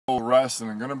rest,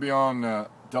 and I'm going to be on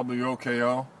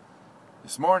WOKO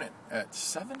this morning at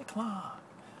 7 o'clock.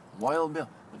 Wild Bill.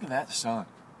 Look at that sun.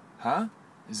 Huh?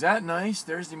 Is that nice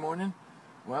Thursday morning?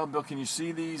 Wild Bill, can you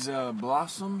see these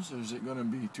blossoms, or is it going to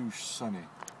be too sunny?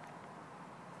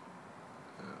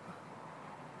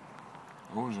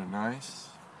 Those are nice.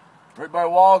 Right by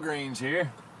Walgreens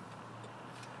here.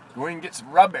 Go in and get some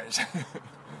rubbers.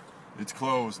 It's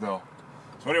closed though.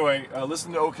 So anyway,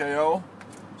 listen to OKO.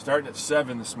 Starting at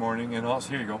 7 this morning, and also,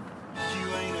 here you go. You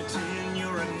ain't a 10,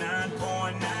 you're a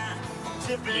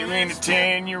 9.9. You ain't a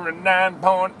 10, you're a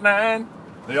 9.9.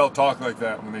 They all talk like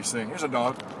that when they sing. Here's a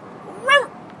dog.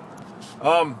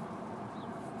 And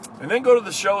then go to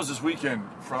the shows this weekend,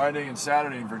 Friday and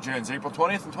Saturday in Virgins, April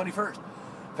 20th and 21st.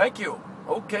 Thank you.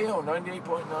 OKO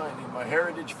 98.9 in my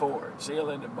Heritage Ford. See you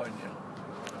later, bud.